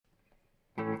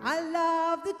I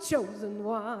love the chosen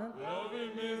one.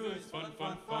 Loving music is fun,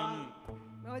 fun, fun.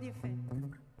 מאוד יפה.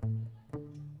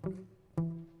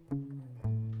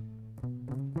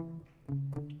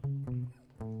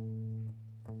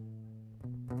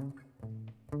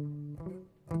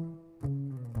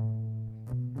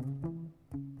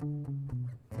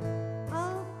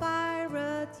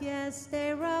 Yes, they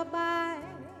roll by,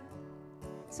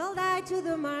 sold out to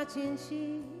the marching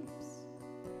ships.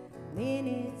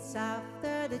 Minutes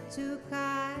after the two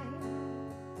high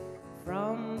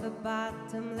from the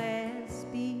bottomless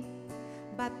pit,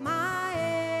 but my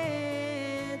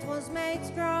end was made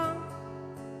strong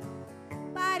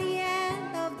by the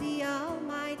hand of the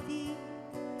Almighty.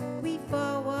 We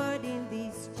forward in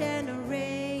this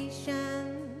generation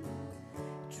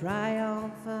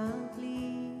triumphantly.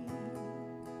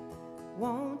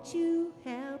 Won't you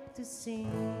help to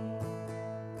sing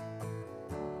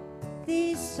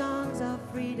these songs of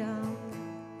freedom?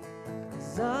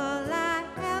 Is all I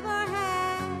ever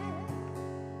had.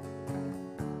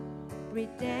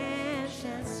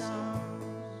 Redemption songs,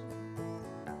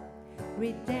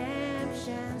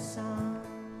 redemption songs.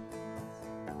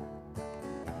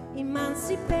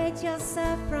 Emancipate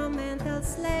yourself from mental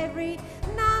slavery.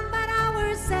 None but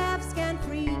ourselves can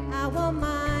free our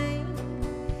mind.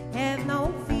 Have no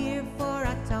fear for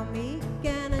atomic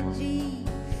energy,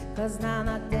 'cause none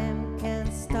of them can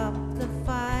stop the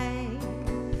fight.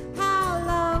 How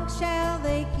long shall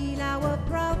they kill our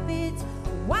prophets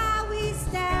while we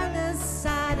stand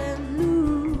aside and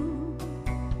lose?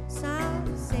 Some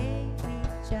say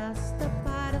we're just a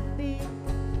part of it,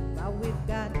 but we've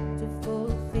got to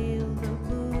fulfill the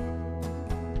book.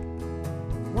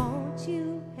 Won't you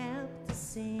help to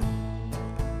sing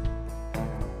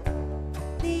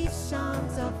these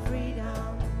songs of freedom?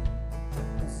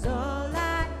 It's all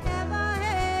I ever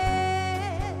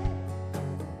had.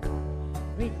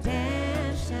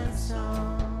 Redemption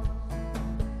songs,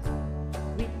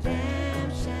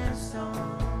 redemption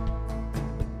songs,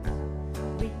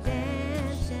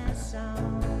 redemption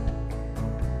songs.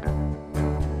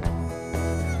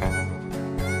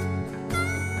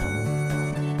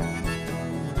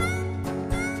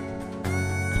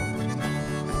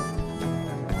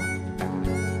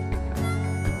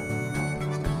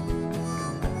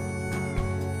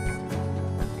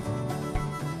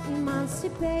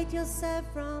 Emancipate yourself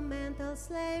from mental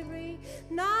slavery.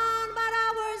 None but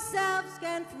ourselves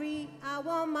can free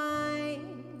our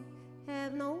mind.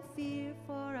 Have no fear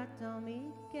for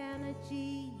atomic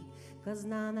energy, 'cause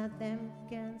none of them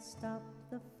can stop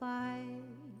the fight.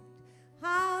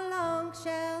 How long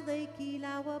shall they kill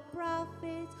our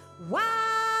prophets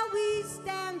while we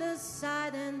stand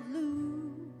aside and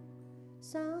lose?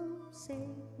 Some say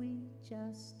we're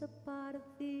just a part of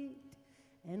it,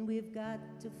 and we've got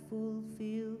to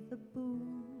fulfill the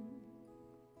book.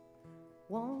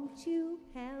 Won't you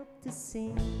help to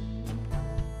sing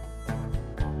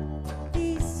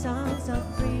these songs of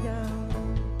freedom?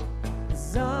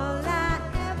 It's all I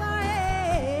ever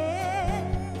had.